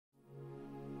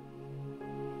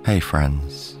Hey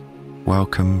friends,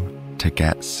 welcome to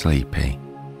Get Sleepy,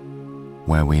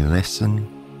 where we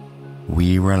listen,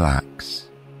 we relax,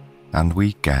 and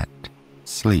we get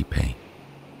sleepy.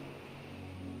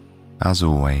 As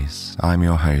always, I'm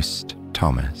your host,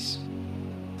 Thomas.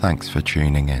 Thanks for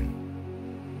tuning in.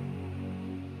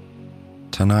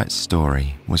 Tonight's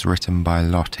story was written by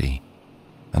Lottie,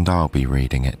 and I'll be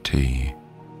reading it to you.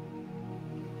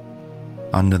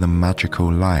 Under the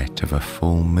magical light of a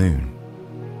full moon,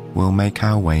 we'll make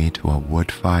our way to a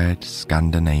wood-fired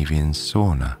Scandinavian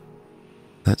sauna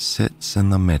that sits in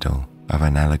the middle of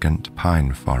an elegant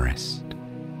pine forest.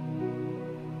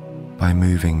 By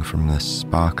moving from the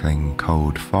sparkling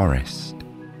cold forest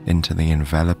into the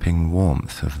enveloping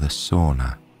warmth of the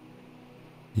sauna,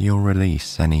 you'll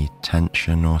release any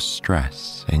tension or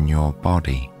stress in your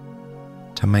body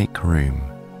to make room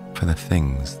for the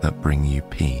things that bring you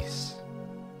peace.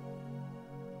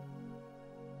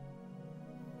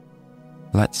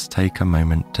 Let's take a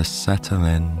moment to settle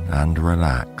in and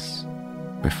relax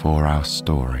before our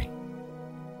story.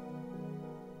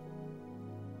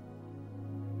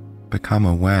 Become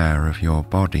aware of your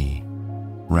body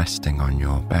resting on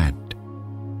your bed.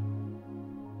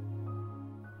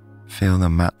 Feel the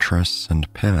mattress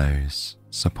and pillows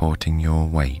supporting your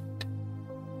weight.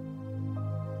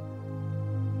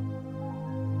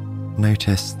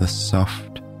 Notice the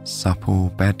soft,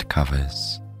 supple bed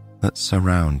covers that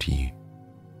surround you.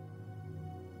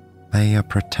 They are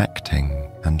protecting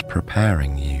and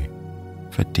preparing you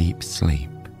for deep sleep.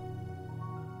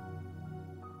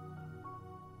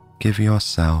 Give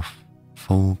yourself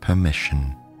full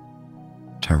permission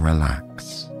to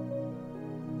relax.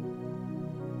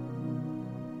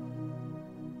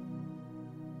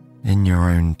 In your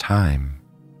own time,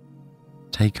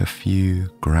 take a few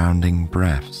grounding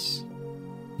breaths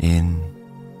in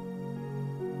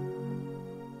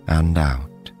and out.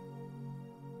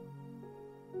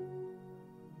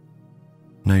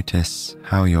 Notice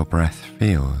how your breath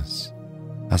feels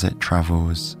as it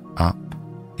travels up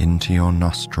into your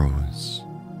nostrils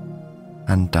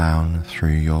and down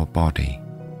through your body.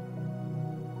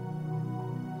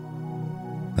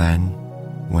 Then,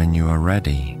 when you are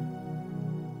ready,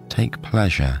 take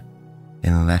pleasure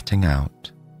in letting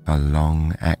out a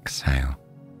long exhale.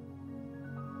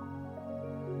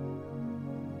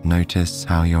 Notice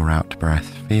how your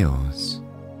out-breath feels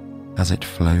as it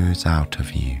flows out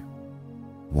of you,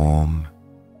 warm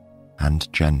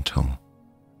and gentle.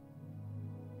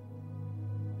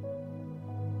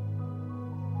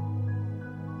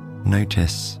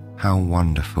 Notice how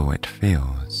wonderful it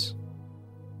feels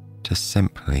to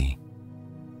simply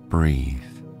breathe.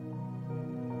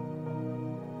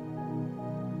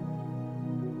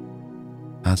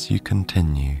 As you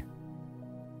continue,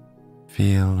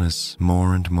 feel as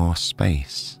more and more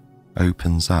space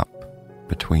opens up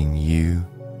between you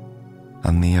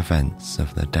and the events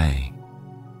of the day.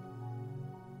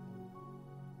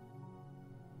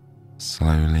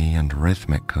 Slowly and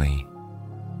rhythmically,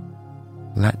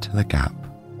 let the gap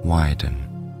widen.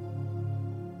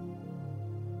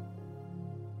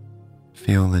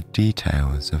 Feel the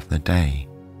details of the day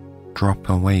drop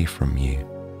away from you,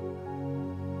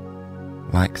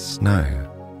 like snow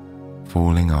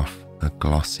falling off the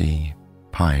glossy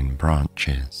pine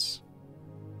branches.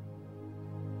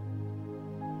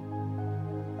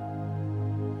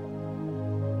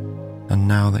 And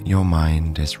now that your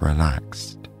mind is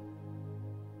relaxed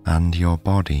and your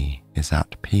body is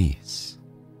at peace,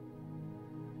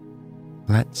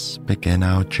 let's begin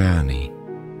our journey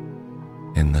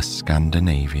in the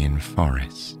Scandinavian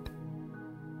forest.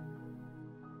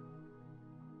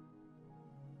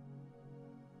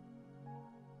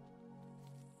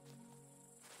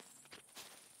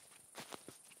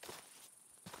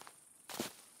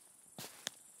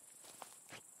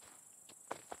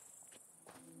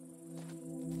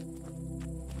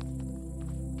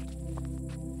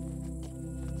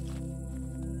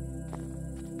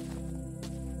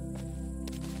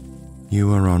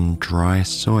 You are on dry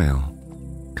soil,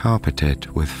 carpeted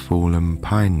with fallen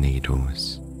pine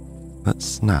needles that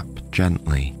snap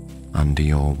gently under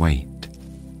your weight.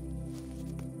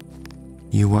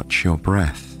 You watch your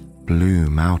breath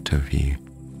bloom out of you,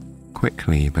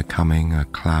 quickly becoming a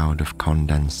cloud of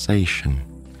condensation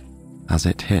as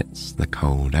it hits the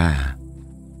cold air.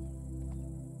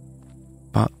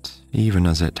 But even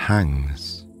as it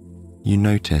hangs, you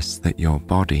notice that your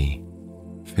body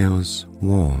feels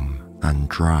warm and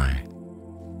dry.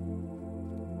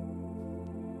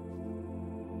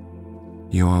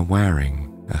 You are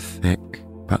wearing a thick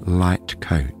but light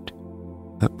coat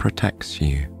that protects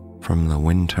you from the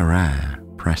winter air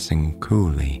pressing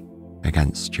coolly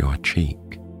against your cheek.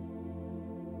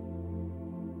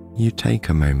 You take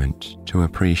a moment to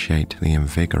appreciate the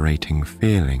invigorating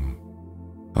feeling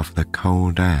of the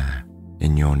cold air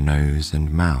in your nose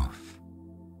and mouth.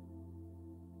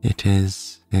 It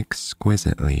is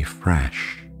exquisitely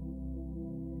fresh.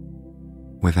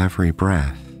 With every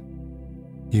breath,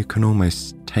 you can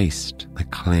almost taste the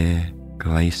clear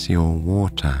glacial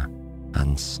water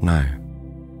and snow.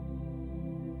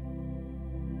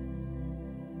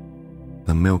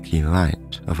 The milky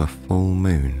light of a full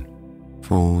moon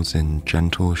falls in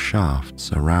gentle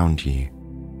shafts around you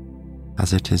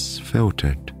as it is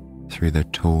filtered through the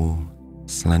tall,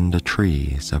 slender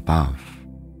trees above.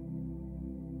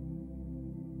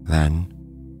 Then,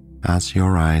 as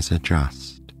your eyes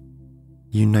adjust,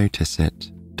 you notice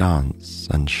it dance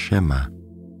and shimmer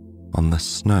on the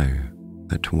snow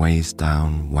that weighs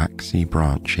down waxy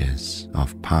branches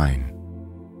of pine.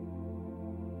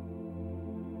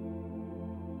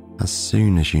 As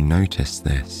soon as you notice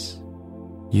this,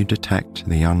 you detect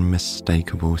the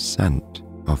unmistakable scent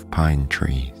of pine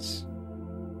trees.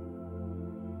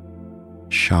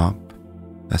 Sharp,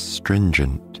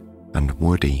 astringent, and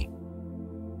woody,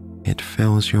 it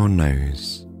fills your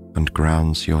nose and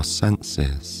grounds your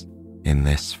senses in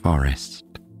this forest.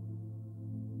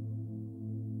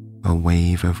 A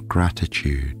wave of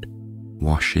gratitude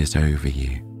washes over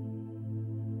you.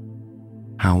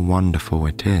 How wonderful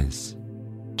it is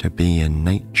to be in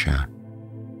nature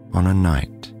on a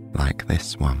night like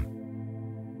this one.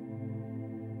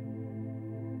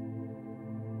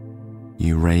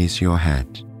 You raise your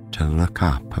head to look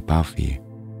up above you.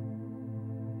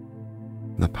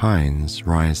 The pines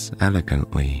rise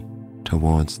elegantly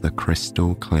towards the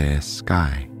crystal clear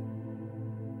sky.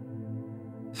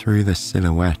 Through the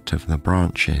silhouette of the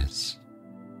branches,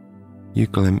 you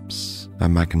glimpse a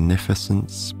magnificent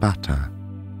spatter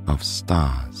of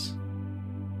stars.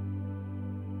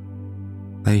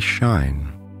 They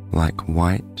shine like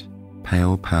white,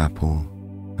 pale purple,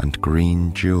 and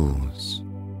green jewels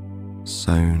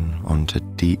sewn onto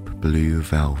deep blue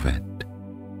velvet.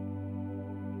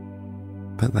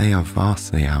 But they are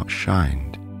vastly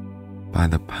outshined by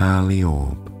the pearly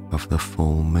orb of the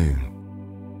full moon.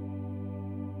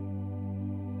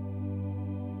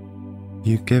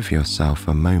 You give yourself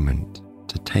a moment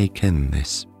to take in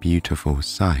this beautiful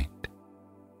sight,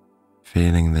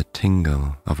 feeling the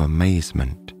tingle of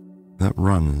amazement that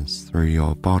runs through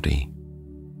your body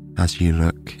as you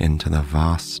look into the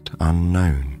vast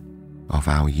unknown of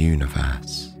our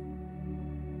universe.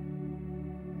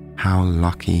 How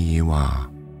lucky you are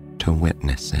to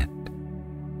witness it.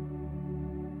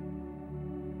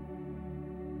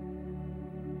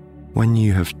 When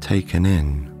you have taken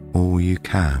in all you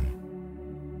can,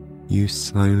 you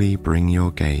slowly bring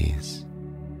your gaze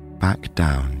back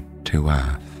down to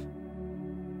earth.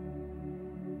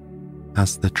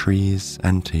 As the trees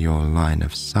enter your line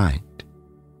of sight,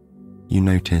 you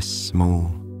notice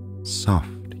small,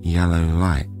 soft yellow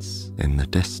lights in the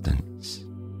distance.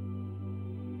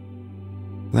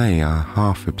 They are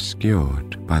half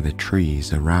obscured by the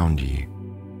trees around you,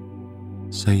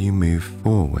 so you move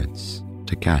forwards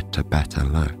to get a better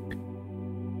look.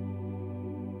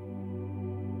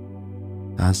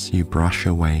 As you brush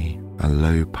away a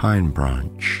low pine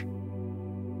branch,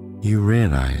 you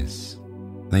realize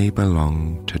they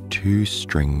belong to two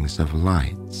strings of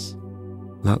lights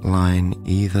that line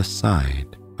either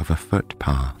side of a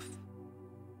footpath.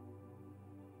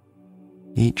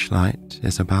 Each light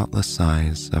is about the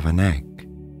size of an egg,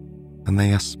 and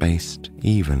they are spaced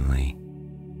evenly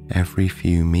every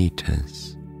few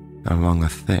meters along a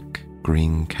thick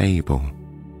green cable.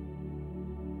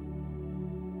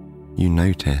 You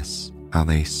notice how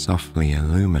they softly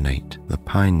illuminate the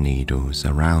pine needles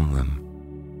around them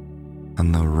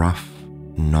and the rough,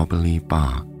 knobbly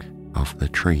bark of the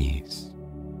trees.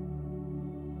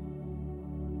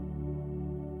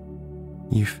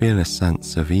 You feel a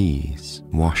sense of ease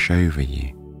wash over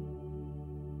you.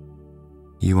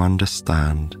 You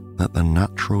understand that the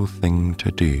natural thing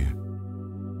to do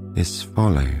is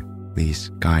follow these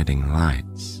guiding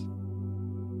lights.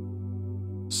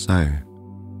 So,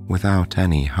 without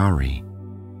any hurry,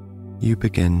 you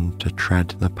begin to tread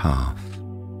the path.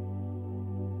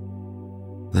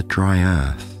 The dry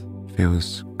earth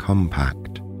feels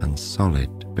compact and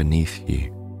solid beneath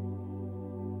you,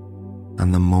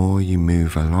 and the more you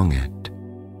move along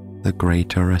it, the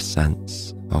greater a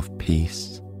sense of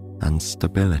peace and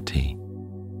stability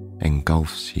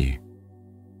engulfs you.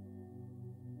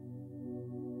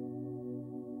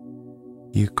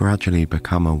 You gradually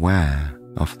become aware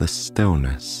of the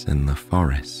stillness in the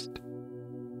forest.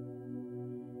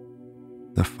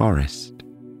 The forest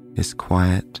is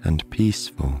quiet and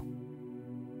peaceful,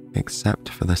 except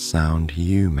for the sound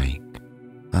you make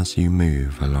as you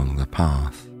move along the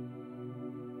path.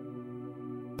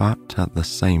 But at the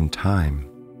same time,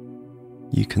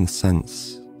 you can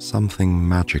sense something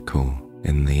magical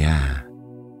in the air.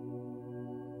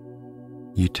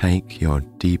 You take your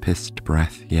deepest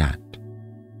breath yet,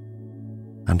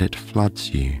 and it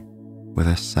floods you with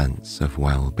a sense of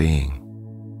well-being.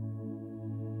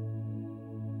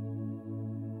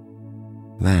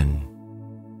 Then,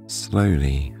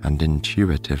 slowly and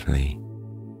intuitively,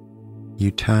 you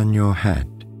turn your head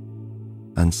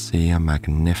and see a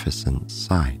magnificent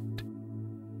sight.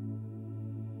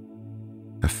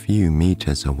 A few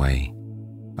meters away,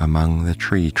 among the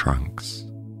tree trunks,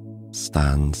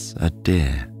 stands a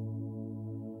deer.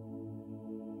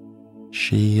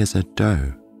 She is a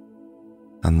doe,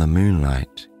 and the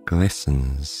moonlight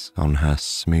glistens on her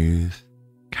smooth,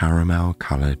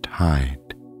 caramel-coloured hide.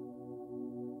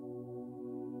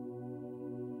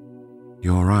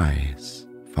 Your eyes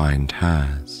find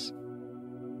hers.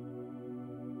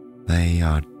 They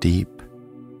are deep,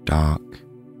 dark,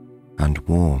 and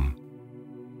warm.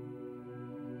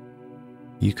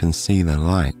 You can see the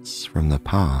lights from the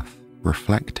path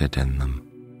reflected in them.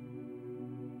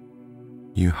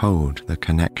 You hold the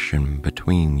connection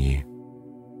between you,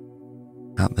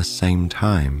 at the same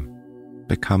time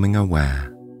becoming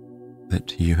aware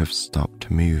that you have stopped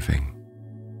moving.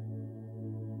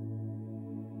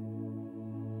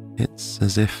 It's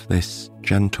as if this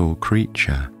gentle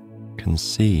creature can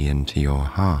see into your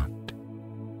heart.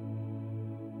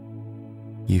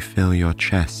 You feel your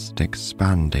chest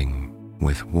expanding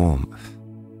with warmth,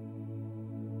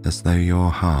 as though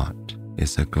your heart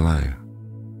is aglow.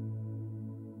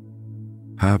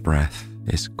 Her breath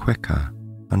is quicker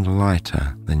and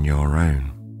lighter than your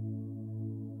own.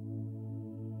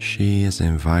 She is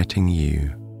inviting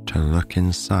you to look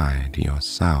inside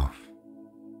yourself.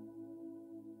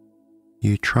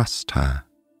 You trust her,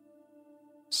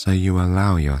 so you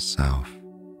allow yourself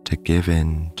to give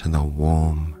in to the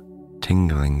warm,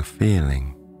 tingling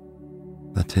feeling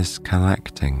that is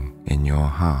collecting in your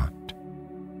heart.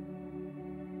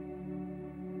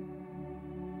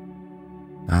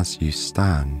 As you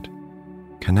stand,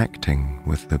 connecting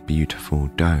with the beautiful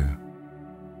doe,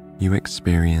 you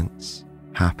experience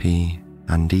happy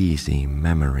and easy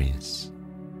memories.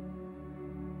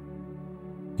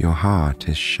 Your heart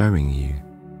is showing you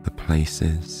the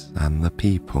places and the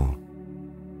people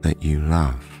that you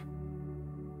love.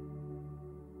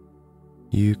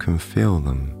 You can feel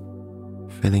them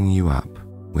filling you up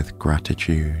with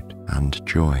gratitude and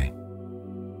joy.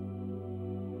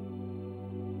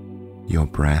 Your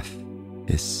breath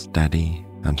is steady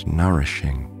and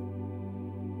nourishing,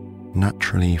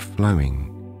 naturally flowing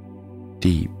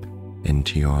deep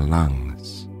into your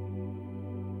lungs.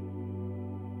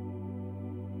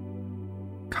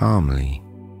 Calmly,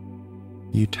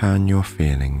 you turn your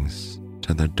feelings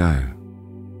to the doe.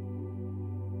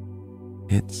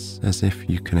 It's as if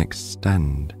you can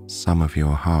extend some of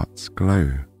your heart's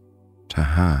glow to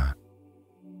her.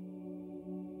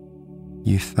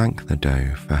 You thank the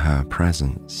doe for her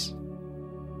presence,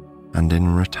 and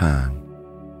in return,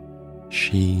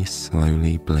 she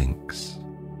slowly blinks.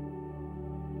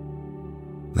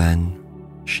 Then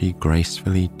she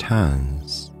gracefully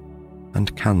turns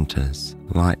and canters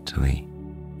lightly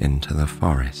into the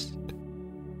forest.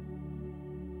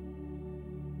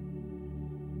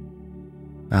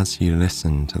 As you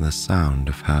listen to the sound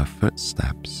of her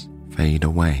footsteps fade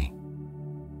away,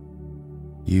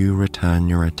 you return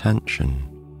your attention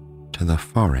to the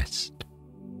forest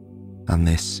and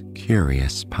this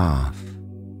curious path.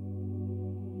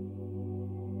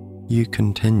 You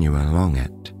continue along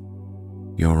it,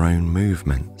 your own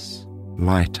movements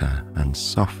lighter and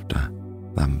softer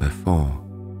than before.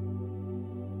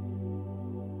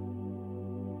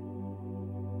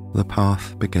 The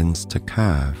path begins to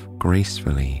curve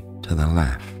gracefully to the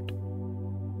left.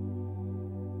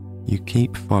 You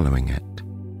keep following it,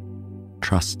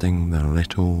 trusting the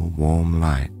little warm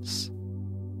lights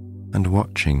and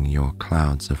watching your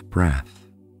clouds of breath.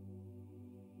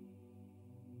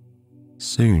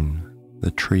 Soon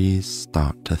the trees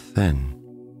start to thin.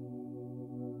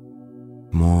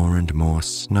 More and more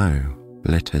snow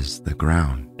glitters the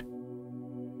ground.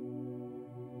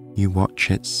 You watch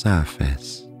its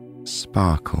surface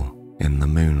sparkle in the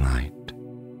moonlight.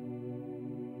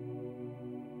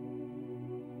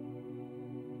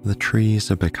 The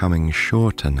trees are becoming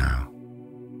shorter now,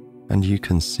 and you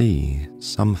can see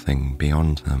something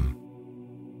beyond them.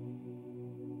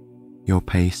 Your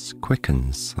pace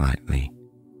quickens slightly.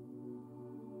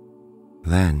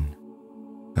 Then,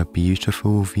 a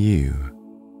beautiful view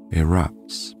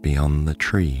erupts beyond the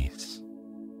trees,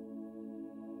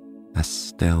 a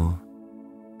still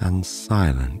and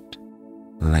silent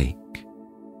lake.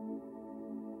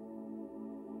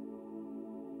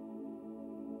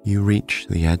 You reach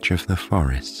the edge of the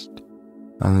forest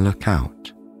and look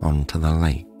out onto the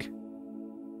lake.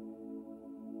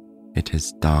 It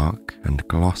is dark and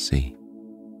glossy.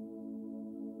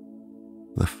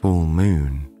 The full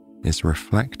moon is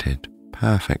reflected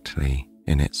perfectly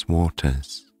in its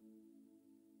waters.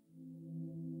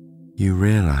 You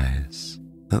realize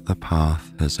that the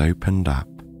path has opened up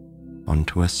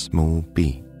onto a small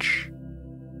beach.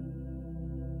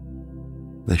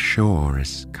 The shore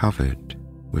is covered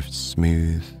with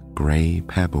smooth grey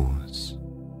pebbles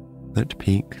that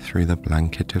peek through the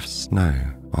blanket of snow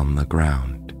on the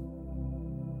ground.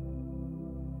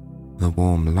 The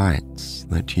warm lights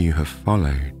that you have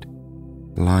followed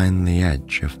line the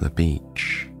edge of the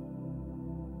beach.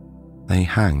 They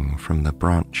hang from the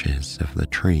branches of the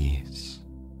trees.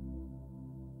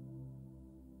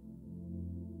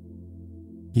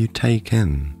 You take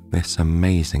in this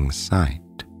amazing sight.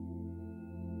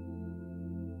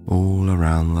 All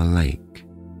around the lake,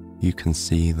 you can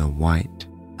see the white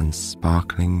and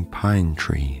sparkling pine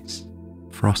trees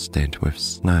frosted with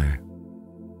snow.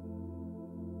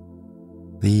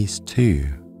 These too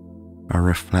are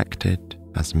reflected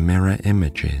as mirror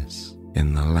images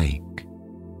in the lake.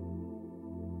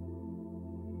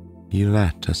 You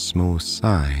let a small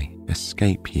sigh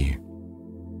escape you.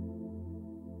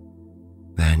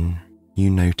 Then you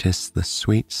notice the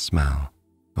sweet smell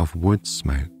of wood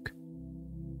smoke,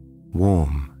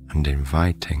 warm and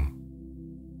inviting.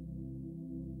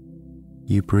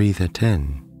 You breathe it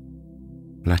in,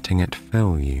 letting it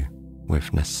fill you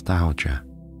with nostalgia.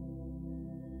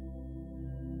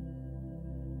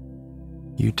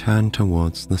 You turn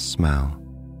towards the smell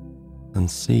and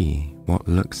see what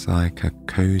looks like a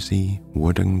cozy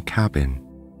wooden cabin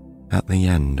at the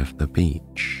end of the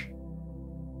beach.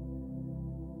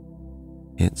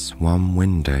 Its one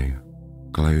window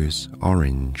glows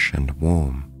orange and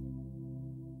warm.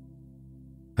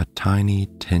 A tiny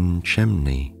tin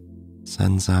chimney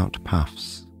sends out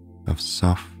puffs of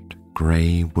soft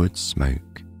grey wood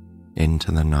smoke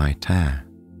into the night air,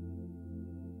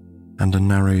 and a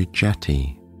narrow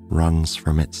jetty runs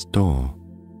from its door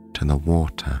to the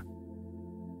water.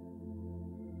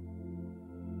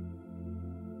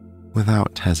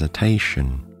 Without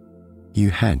hesitation, you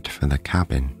head for the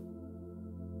cabin.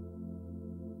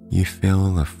 You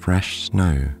feel the fresh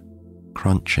snow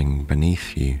crunching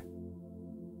beneath you.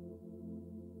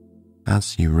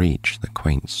 As you reach the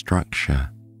quaint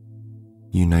structure,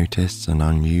 you notice an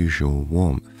unusual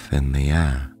warmth in the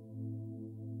air.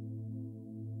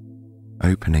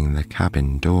 Opening the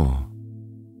cabin door,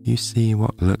 you see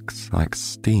what looks like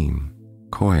steam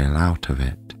coil out of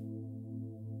it.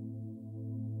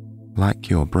 Like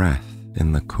your breath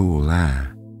in the cool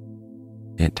air,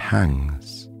 it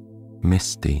hangs,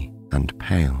 misty and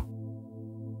pale.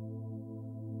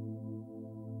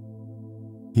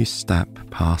 You step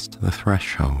past the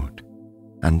threshold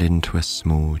and into a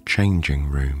small changing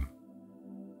room.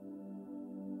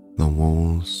 The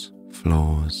walls,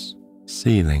 floors,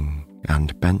 ceiling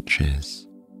and benches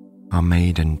are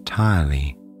made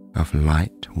entirely of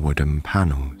light wooden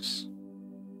panels.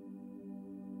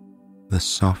 The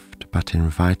soft but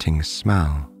inviting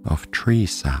smell of tree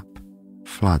sap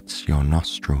floods your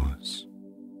nostrils.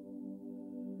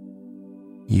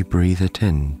 You breathe it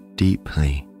in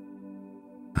deeply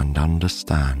and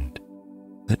understand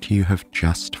that you have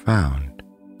just found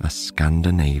a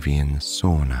Scandinavian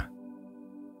sauna.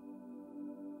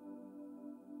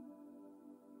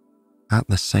 At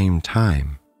the same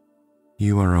time,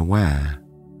 you are aware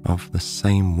of the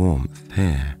same warmth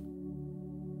here.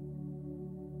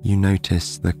 You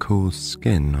notice the cool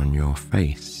skin on your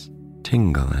face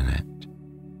tingle in it.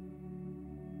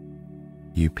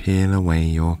 You peel away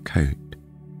your coat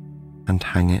and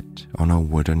hang it on a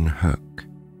wooden hook.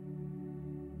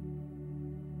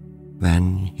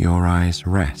 Then your eyes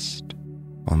rest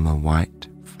on the white,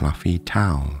 fluffy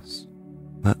towels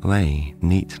that lay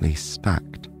neatly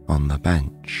stacked on the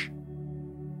bench.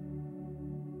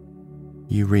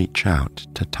 You reach out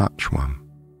to touch one.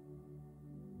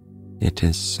 It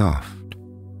is soft,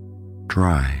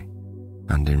 dry,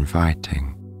 and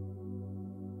inviting.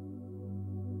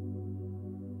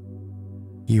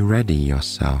 You ready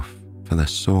yourself for the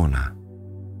sauna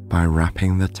by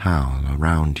wrapping the towel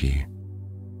around you.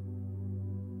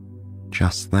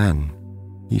 Just then,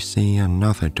 you see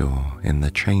another door in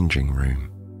the changing room.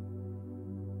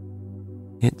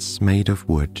 It's made of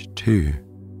wood too,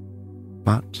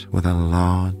 but with a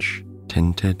large,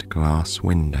 tinted glass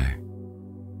window.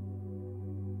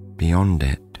 Beyond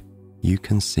it, you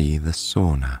can see the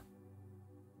sauna,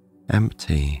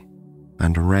 empty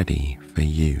and ready for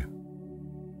you,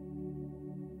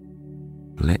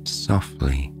 lit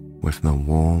softly with the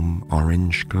warm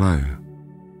orange glow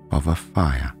of a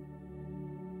fire.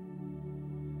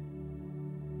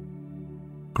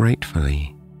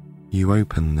 Gratefully, you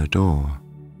open the door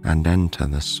and enter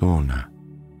the sauna.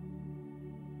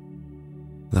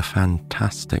 The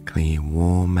fantastically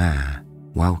warm air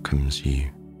welcomes you.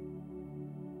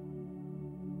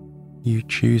 You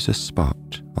choose a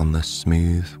spot on the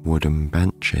smooth wooden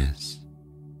benches,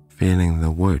 feeling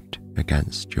the wood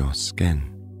against your skin.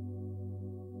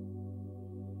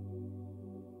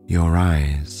 Your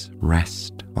eyes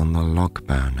rest on the log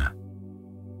burner,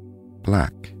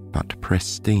 black but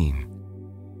pristine,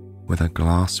 with a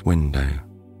glass window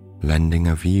lending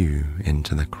a view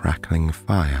into the crackling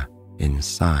fire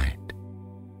inside.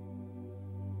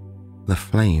 The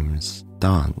flames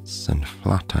dance and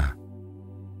flutter,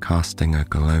 casting a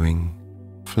glowing,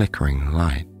 flickering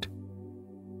light.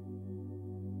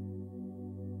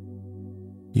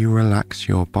 You relax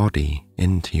your body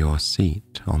into your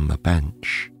seat on the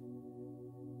bench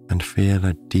and feel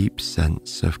a deep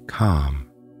sense of calm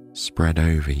spread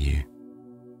over you.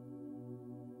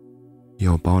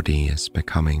 Your body is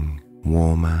becoming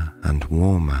warmer and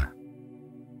warmer.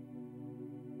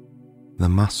 The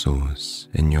muscles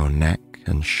in your neck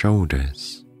and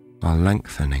shoulders are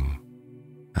lengthening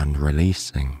and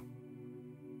releasing.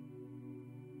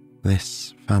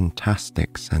 This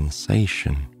fantastic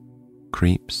sensation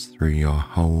creeps through your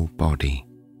whole body.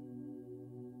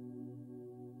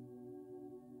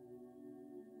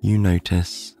 You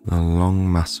notice the long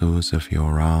muscles of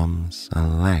your arms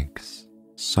and legs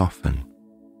soften.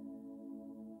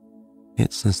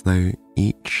 It's as though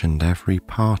each and every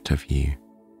part of you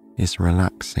is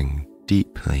relaxing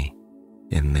deeply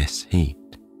in this heat.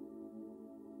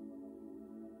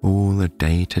 All the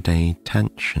day-to-day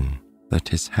tension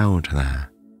that is held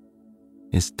there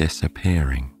is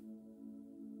disappearing.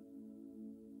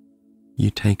 You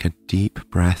take a deep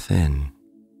breath in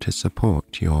to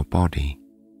support your body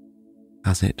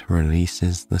as it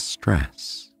releases the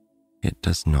stress it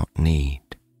does not need.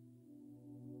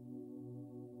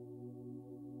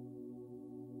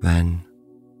 Then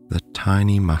the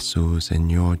tiny muscles in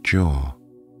your jaw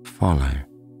follow.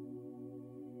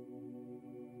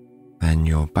 Then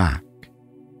your back.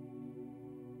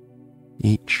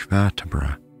 Each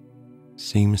vertebra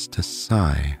seems to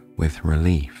sigh with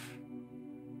relief.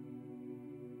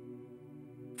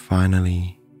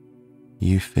 Finally,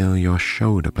 you feel your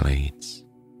shoulder blades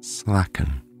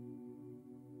slacken,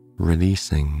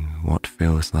 releasing what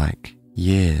feels like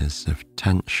years of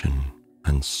tension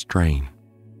and strain.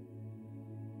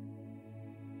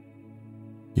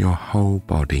 Your whole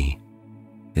body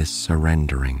is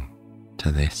surrendering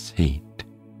to this heat.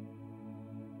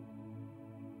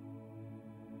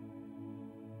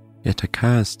 It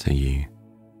occurs to you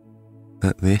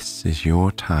that this is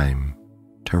your time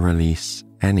to release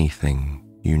anything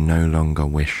you no longer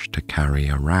wish to carry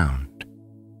around.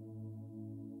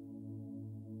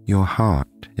 Your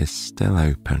heart is still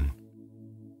open,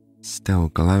 still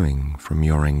glowing from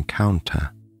your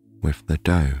encounter with the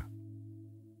dough.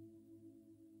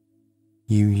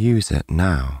 You use it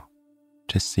now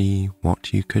to see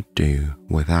what you could do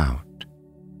without.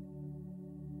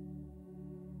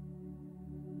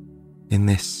 In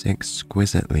this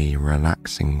exquisitely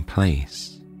relaxing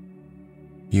place,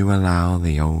 you allow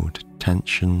the old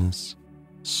tensions,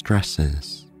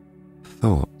 stresses,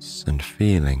 thoughts and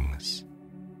feelings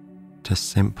to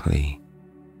simply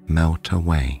melt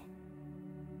away.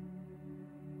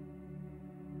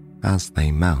 As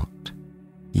they melt,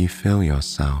 you feel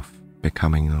yourself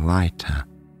becoming lighter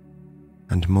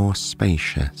and more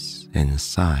spacious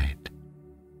inside.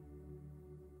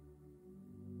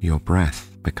 Your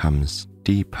breath becomes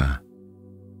deeper,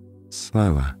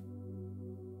 slower,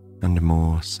 and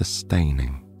more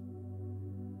sustaining.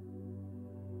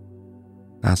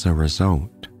 As a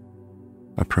result,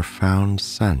 a profound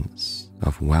sense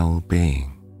of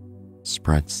well-being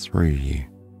spreads through you.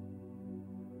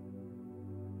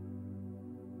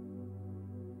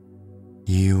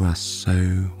 You are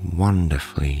so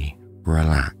wonderfully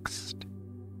relaxed,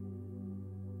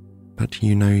 but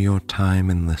you know your time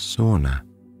in the sauna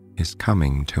is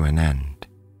coming to an end.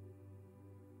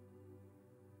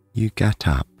 You get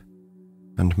up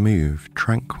and move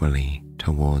tranquilly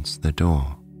towards the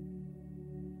door.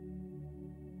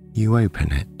 You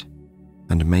open it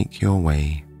and make your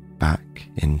way back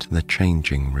into the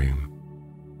changing room,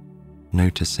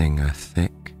 noticing a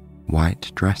thick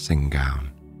white dressing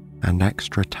gown and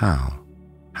extra towel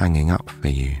hanging up for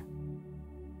you.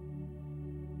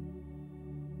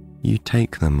 You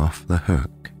take them off the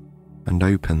hook and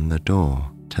open the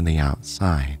door to the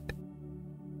outside.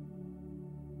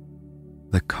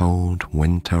 The cold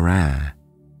winter air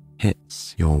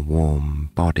hits your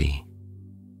warm body.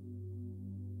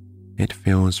 It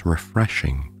feels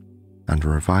refreshing and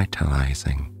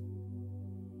revitalizing.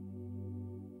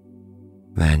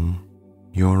 Then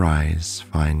your eyes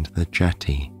find the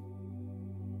jetty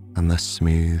and the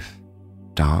smooth,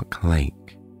 dark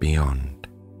lake beyond.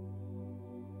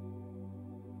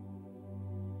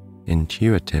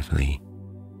 Intuitively,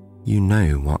 you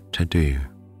know what to do.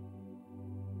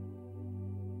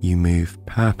 You move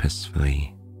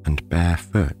purposefully and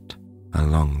barefoot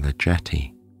along the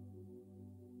jetty.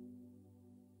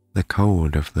 The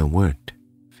cold of the wood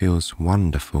feels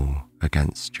wonderful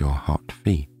against your hot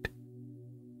feet.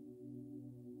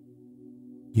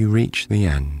 You reach the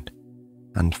end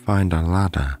and find a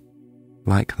ladder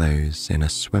like those in a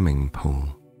swimming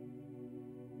pool.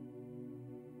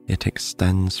 It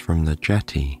extends from the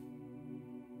jetty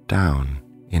down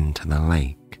into the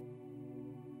lake.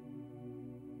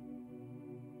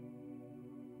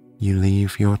 You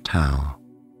leave your towel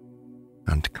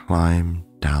and climb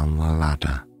down the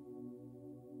ladder.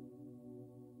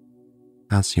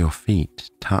 As your feet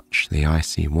touch the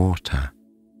icy water,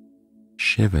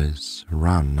 shivers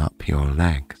run up your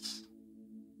legs.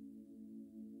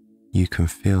 You can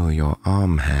feel your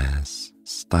arm hairs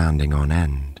standing on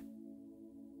end,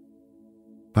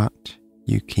 but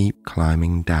you keep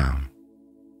climbing down.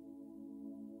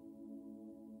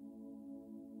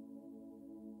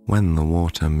 When the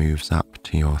water moves up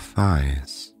to your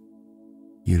thighs,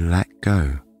 you let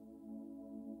go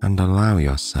and allow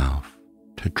yourself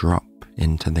to drop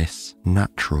into this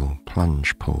natural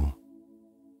plunge pool.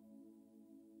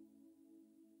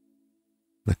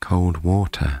 The cold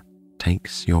water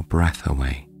takes your breath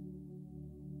away,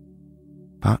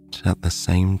 but at the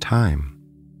same time,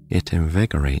 it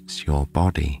invigorates your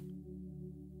body.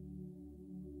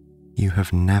 You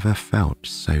have never felt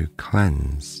so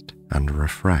cleansed and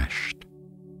refreshed.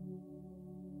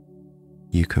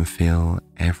 You can feel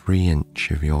every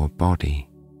inch of your body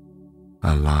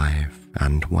alive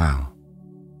and well.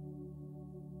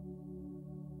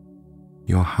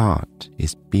 Your heart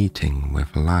is beating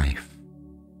with life.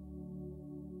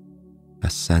 A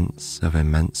sense of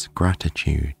immense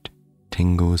gratitude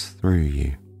tingles through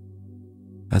you,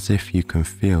 as if you can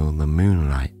feel the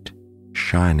moonlight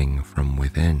shining from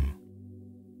within.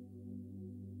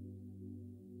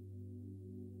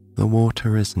 The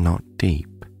water is not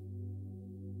deep.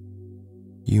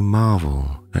 You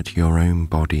marvel at your own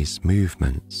body's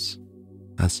movements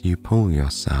as you pull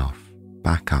yourself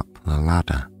back up the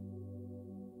ladder.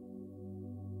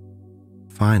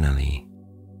 Finally,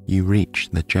 you reach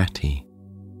the jetty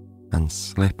and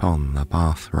slip on the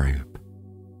bathrobe.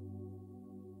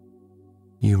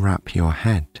 You wrap your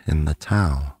head in the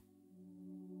towel.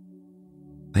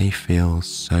 They feel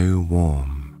so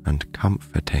warm and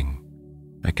comforting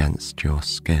against your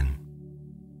skin.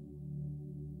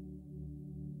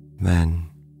 Then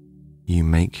you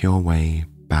make your way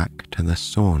back to the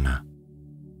sauna,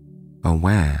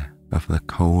 aware of the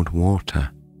cold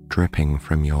water dripping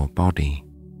from your body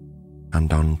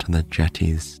and onto the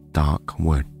jetty's dark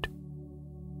wood.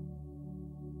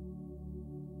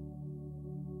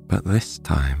 But this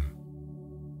time,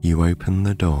 you open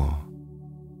the door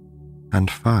and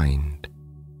find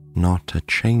not a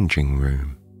changing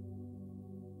room,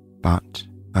 but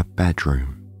a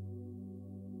bedroom.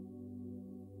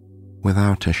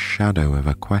 Without a shadow of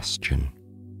a question,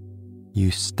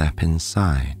 you step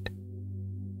inside.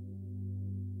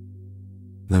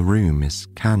 The room is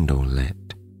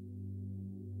candle-lit.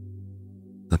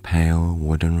 The pale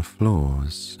wooden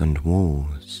floors and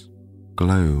walls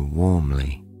glow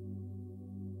warmly.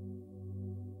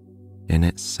 In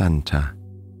its center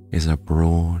is a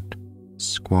broad,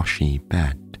 squashy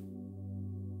bed.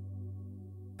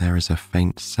 There is a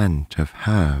faint scent of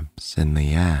herbs in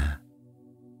the air,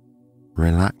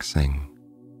 relaxing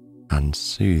and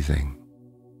soothing.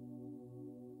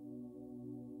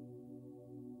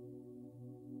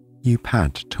 You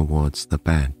pad towards the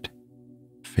bed,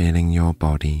 feeling your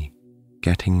body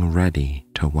getting ready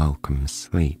to welcome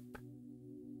sleep.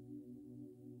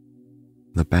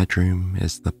 The bedroom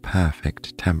is the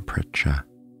perfect temperature.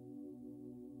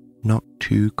 Not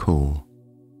too cool,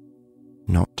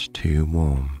 not too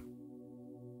warm.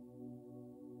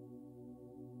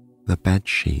 The bed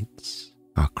sheets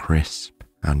are crisp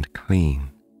and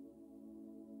clean.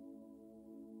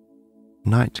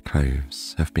 Night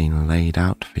clothes have been laid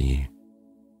out for you.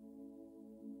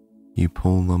 you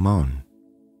pull them on,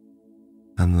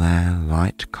 and their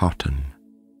light cotton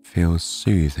feels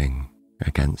soothing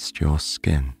against your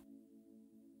skin.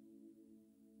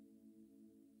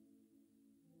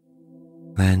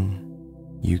 Then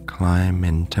you climb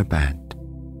into bed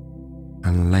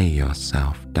and lay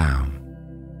yourself down.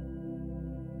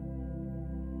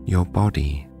 Your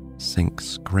body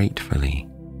sinks gratefully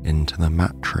into the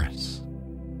mattress,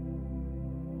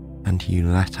 and you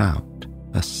let out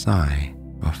a sigh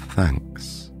of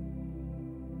thanks.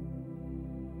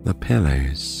 The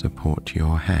pillows support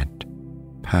your head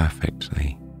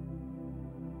perfectly.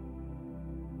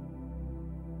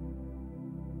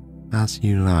 As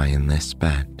you lie in this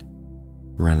bed,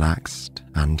 relaxed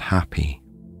and happy,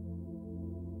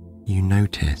 you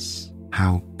notice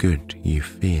how good you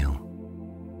feel.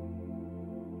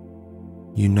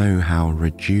 You know how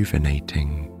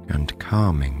rejuvenating and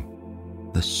calming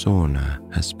the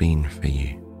sauna has been for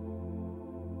you.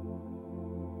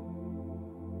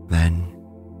 Then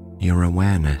your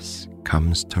awareness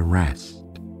comes to rest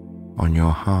on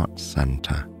your heart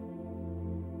center,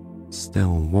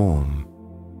 still warm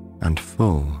and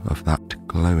full of that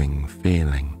glowing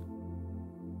feeling.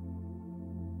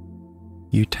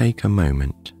 You take a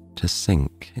moment to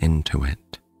sink into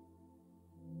it.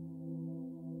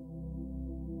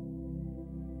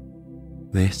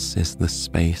 This is the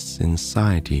space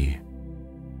inside you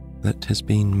that has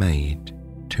been made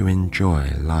to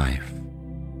enjoy life.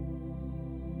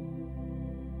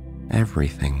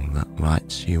 Everything that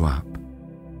lights you up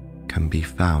can be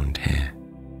found here,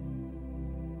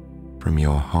 from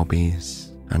your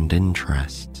hobbies and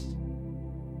interests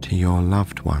to your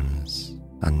loved ones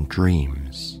and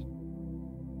dreams.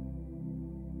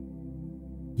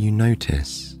 You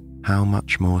notice how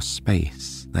much more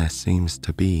space there seems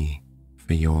to be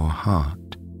for your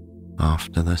heart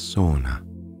after the sauna.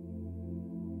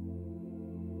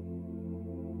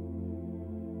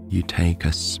 You take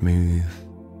a smooth,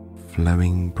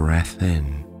 flowing breath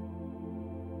in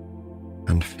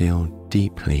and feel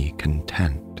deeply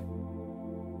content.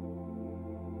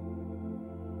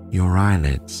 Your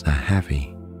eyelids are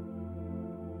heavy,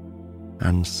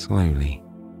 and slowly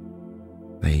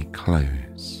they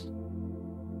close.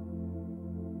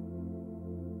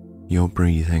 Your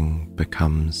breathing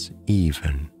becomes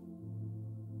even.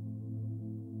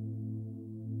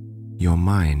 Your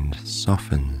mind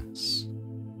softens,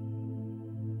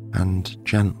 and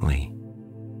gently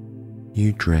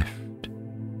you drift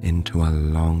into a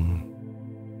long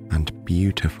and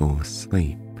beautiful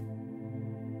sleep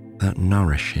that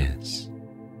nourishes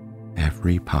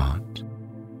every part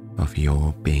of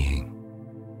your being.